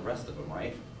fill out the rest of them,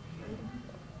 right?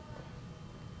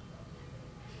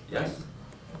 Yes?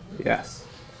 Yes.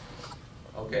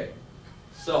 Okay.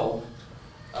 So,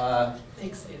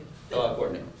 Thanks, Dave. fill out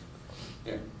coordinate.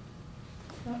 Here.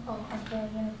 Oh, I'm filling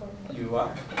in a coordinate. You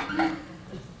are.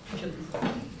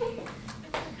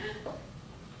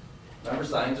 Remember,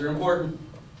 signs are important.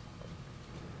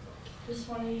 Just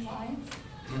one of these lines?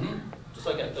 Mm-hmm. Just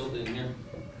like I filled in here.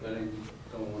 Then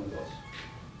I fill in one of those.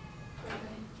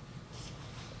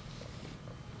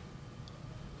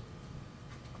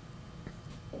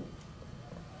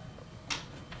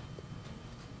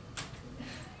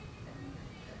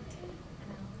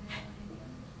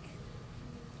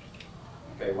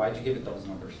 Okay, why'd you give it those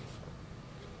numbers?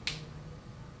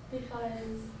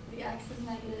 Because the x is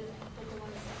negative, but the y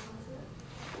is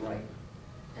positive. Right.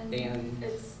 And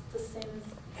it's the same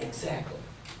as, Exactly.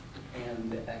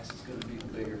 And the x is gonna be the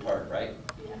bigger part, right?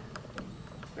 yeah.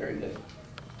 Very good.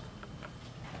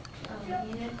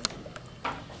 Unit.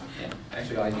 Yeah,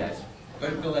 actually, all you guys, go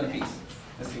ahead and fill in a piece.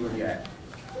 Let's see where you're at.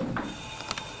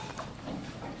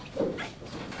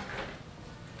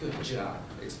 Good job.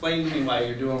 Explain to me why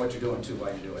you're doing what you're doing too,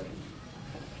 why you do it.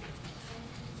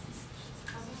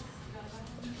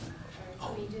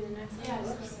 Can we do the next one? Yeah.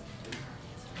 Whoops.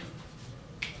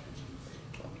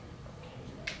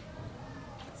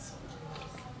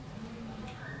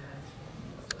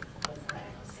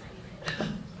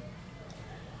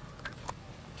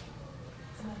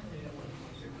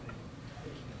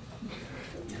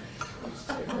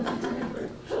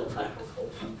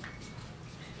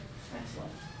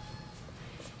 Excellent.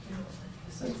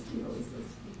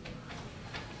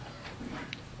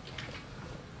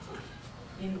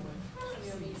 Anyway.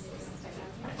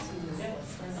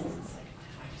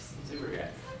 See where you're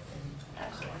at.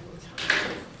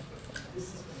 This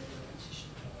is what the petition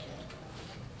can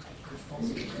get.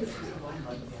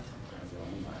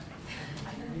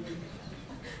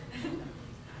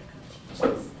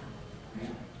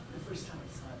 The first time I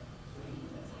saw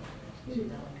it,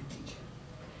 now I can teach it.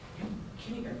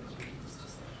 Kindergarten, it was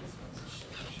just like this one,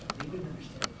 they wouldn't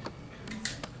understand.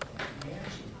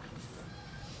 Imagine.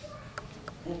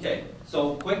 Okay,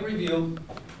 so quick review,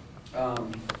 because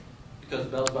the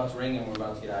bell's about to ring and we're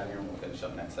about to get out of here and we'll finish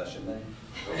up next session then.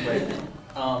 Real quick.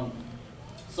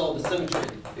 So the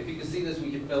symmetry, if you can see this, we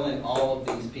can fill in all of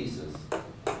these pieces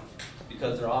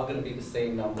because they're all going to be the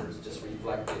same numbers, just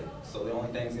reflected. So the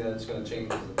only things that's going to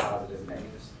change is the positives and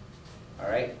negatives. All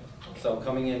right? So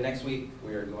coming in next week,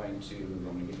 I'm going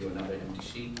to give you another empty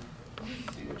sheet,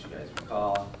 see what you guys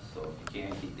recall. So if you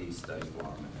can, keep these studies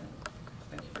along.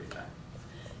 Thank you for your time.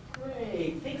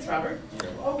 Great, thanks, Robert.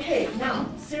 Okay, now,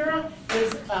 Sarah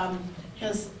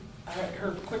has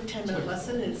her quick 10-minute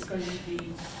lesson, and it's going to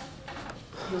be,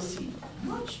 you'll see,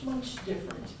 much, much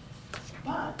different,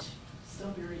 but still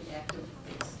very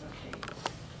active-based, okay?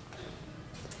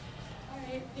 All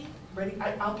right. Ready?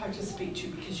 I'll participate too,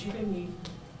 because you're going to need,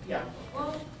 yeah.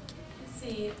 Well, let's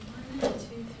see. 1, 2,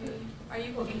 3. Are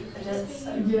you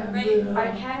participating? Yeah. Ready?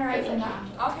 I can or I cannot.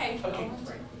 Okay. Okay.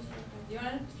 You want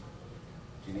to?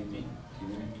 Do you need me? Do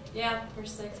you need me? Yeah, for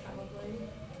 6 probably.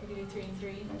 We could do 3 and 3.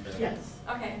 Okay. Yes.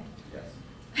 Okay.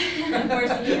 Yes. I'm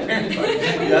forcing you.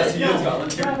 Yes, he is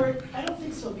volunteering. Robert, I don't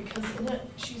think so, because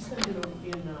she's going to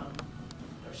be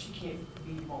or she can't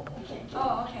be mobile.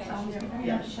 Oh, okay.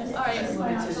 Yeah. All right,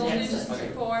 so we'll do just Okay.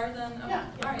 4 then? Okay. Yeah.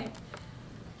 All right.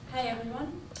 Hey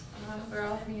everyone. We're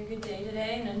all having a good day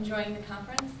today and enjoying the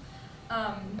conference.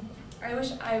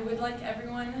 I would like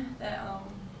everyone that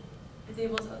is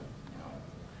able to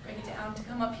break it down to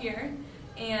come up here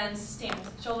and stand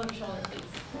shoulder to shoulder, please.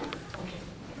 Okay.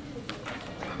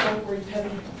 Don't worry,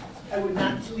 Penny. I would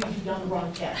not leave you down the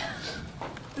wrong path.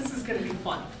 This is going to be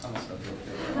fun. I'm just going to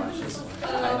go watch this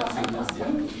one. I haven't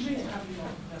seen this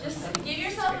yet. Just give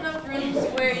yourself enough room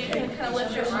where you can kind of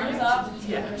lift your arms up.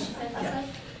 Yeah.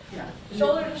 Yeah.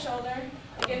 Shoulder to shoulder.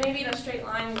 Again, maybe in a straight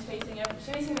line facing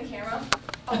the camera.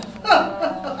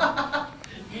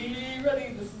 Be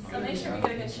ready. This is So make sure we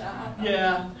get a good shot.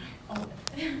 Yeah. All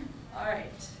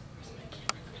right. Where's my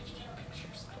camera? I can't get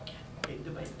pictures. I can't.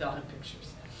 Okay, they'll have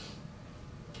pictures.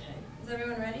 Okay. Is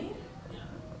everyone ready? Yeah.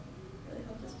 Really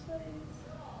hope this plays.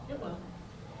 It will.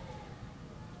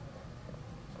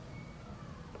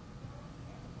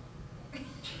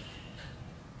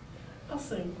 I'll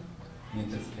sing.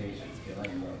 Anticipation. Get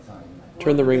like that time.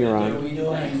 Turn the ringer What are on. we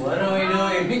doing? What are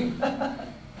we doing?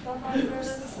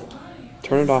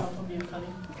 Turn it off.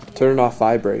 Turn it off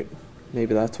vibrate.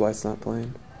 Maybe that's why it's not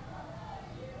playing.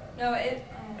 No,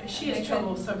 She has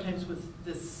trouble sometimes with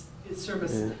this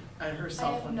service Yeah. on her I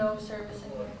cell have phone. no service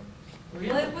anymore. Really?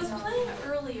 Well, it was playing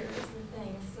earlier is the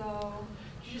thing, so.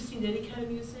 Do you just need any kind of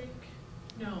music?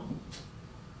 No.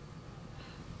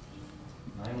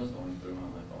 Mine was going through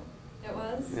on my phone. It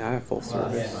was? Yeah, I have full Well,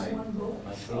 service. yeah. One vote,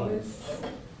 My so phone.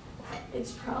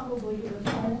 it's probably your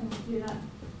phone, you're not.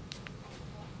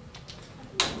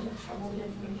 I think you have trouble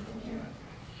getting anything here.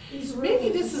 These Maybe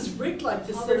rules- this is rigged like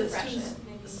this I'll so that refresh students, it,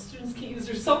 maybe. the students can't use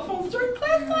their cell phones during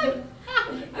class time.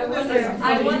 I wonder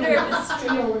if it's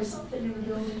Trio or something in the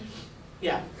building.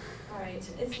 Yeah. All right,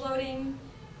 it's loading.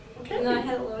 Okay. And I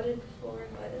had it loaded before,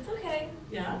 but it's okay.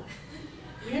 Yeah.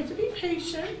 We have to be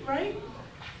patient, right?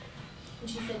 And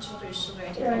she said shoulder to shoulder, I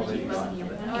Yeah, didn't know keep it wasn't you,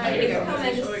 going. but. All right, it's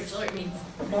coming. Shoulder to shoulder means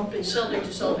Bumping. shoulder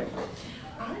to shoulder.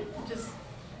 All right, just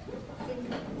think,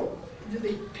 do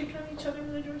they pick on each other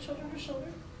when they're doing shoulder to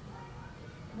shoulder?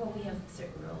 Well, we have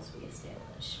certain rules we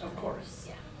establish. Of course.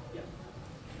 Yeah. Yeah.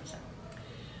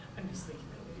 I'm just thinking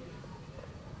that we All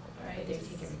But right, they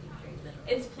take everything very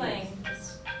literally. it's playing.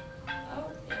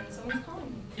 Oh, and someone's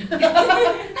calling me.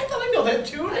 I thought I know that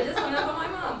too. I just hung up on my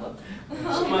mom.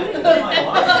 That's my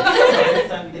watch. It's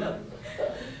time to get up.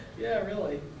 Yeah,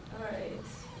 really. All right.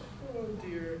 Oh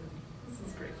dear, this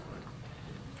is great fun.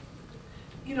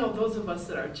 You know, those of us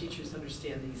that are teachers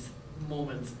understand these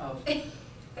moments of,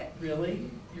 really?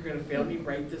 You're gonna fail me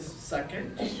right this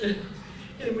second?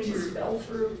 And when Just you're, fell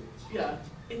through. yeah,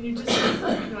 and you just, you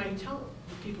know, I tell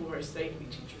the people who are studying to be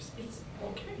teachers, it's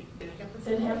okay. It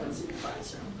happens in the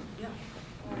classroom. Yeah.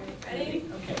 All right, ready?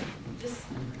 Okay. Just,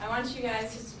 I want you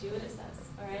guys just to do what it says,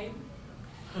 all right?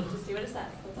 Just do what it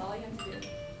says. That's all you have to do.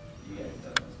 You guys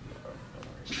done this before. Don't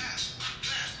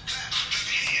worry.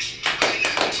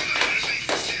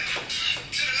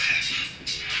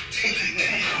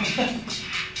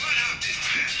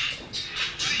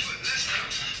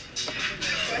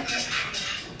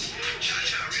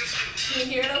 Can you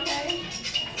hear it okay?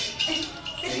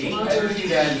 See, I heard you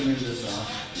guys knew this song.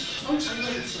 Oh, I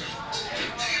love it,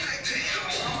 sir.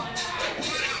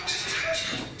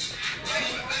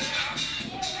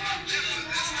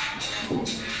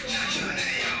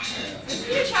 Let's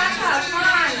do your cha-cha, come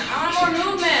on. I want more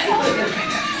movement.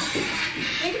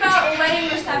 Think about a wedding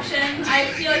reception. I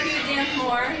feel like you would dance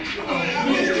more.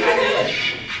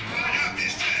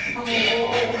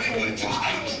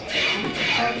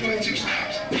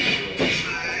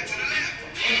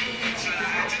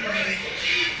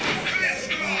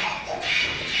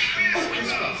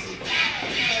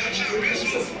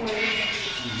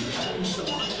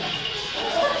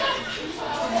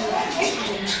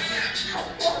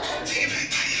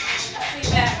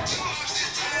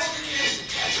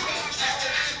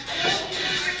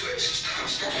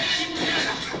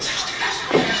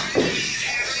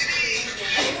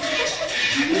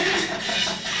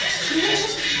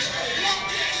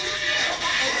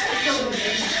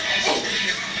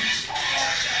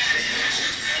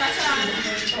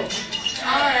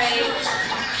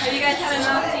 Have you guys had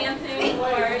enough dancing,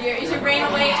 or is your brain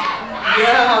awake?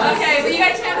 Yeah. Okay, well you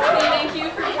guys have to say thank you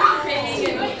for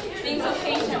participating and being so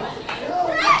patient with me.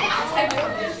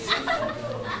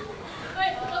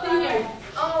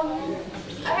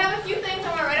 I have a few things I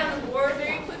want to write on the board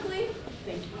very quickly.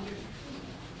 Thank you.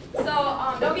 So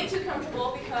don't get too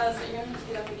comfortable because you're going to have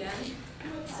to get up again.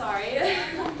 Sorry.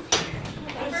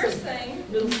 The first thing.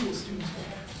 Middle school students.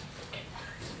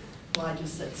 Well, I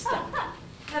just said stop.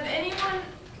 Have anyone,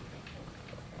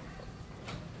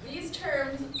 these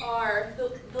terms are,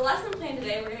 the lesson plan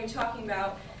today we're going to be talking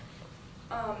about,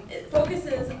 it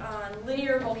focuses on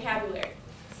linear vocabulary.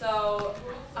 So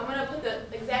I'm going to put the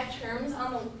exact terms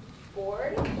on the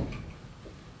board.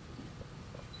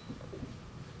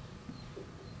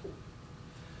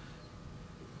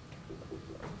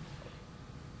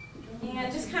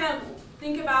 And just kind of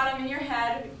think about them in your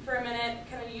head for a minute,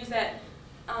 kind of use that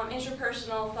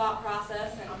interpersonal thought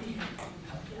process. And,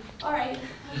 all right.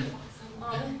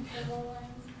 Parallel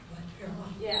lines.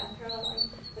 Yeah, parallel lines.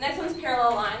 The next one's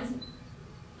parallel lines.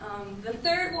 The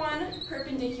third one,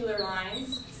 perpendicular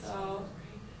lines. So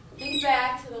think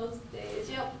back to those days.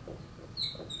 Yep.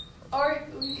 Or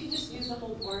we could just use the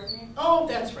whole board here. Oh,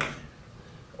 that's right.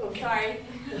 Okay. Sorry.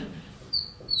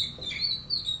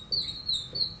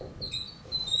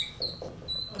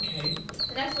 Okay.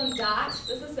 The next one's dot.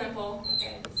 This is simple.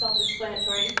 Okay,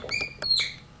 self-explanatory.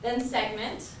 Then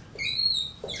segment.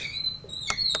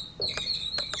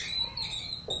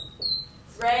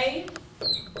 Ray.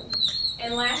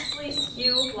 And lastly,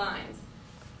 skew lines.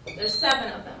 There's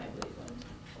 7 of them, I believe.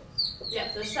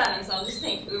 Yep, there's 7, so just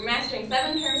think. We're mastering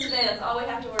 7 terms today, that's all we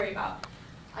have to worry about.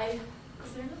 Is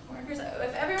there enough markers?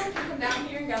 If everyone can come down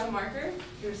here and grab a marker.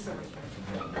 Here's some.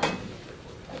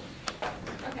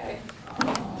 Okay.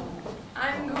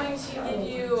 I'm going to give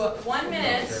you 1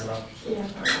 minute.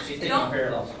 She's taking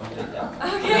parallels.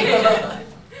 Okay.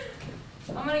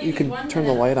 I'm gonna give You can 1 turn the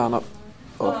minute. light on up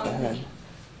ahead.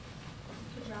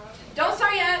 Don't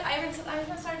start yet. I haven't started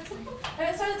the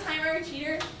timer,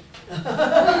 cheater.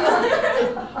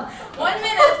 1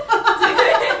 minute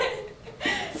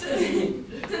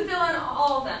to fill in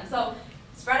all of them. So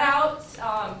spread out.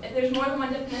 If there's more than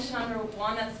one definition under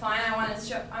one, that's fine. I want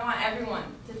everyone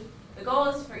to. The goal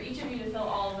is for each of you to fill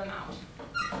all of them out.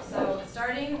 So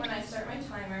starting when I start my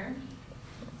timer.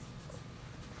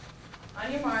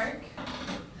 On your mark,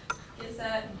 get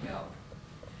set, go.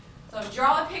 So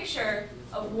draw a picture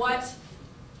of what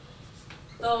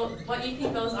you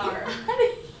think those are.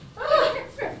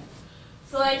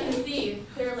 So I can see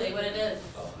clearly what it is.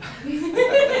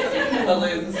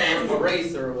 Is this a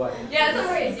race or what? Yeah, it's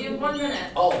a race. You have 1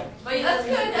 minute. Oh. But that's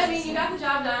good. I mean, you got the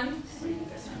job done.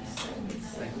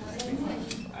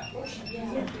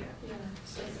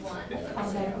 Just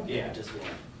one. Yeah, just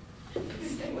one.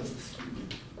 What's the skew?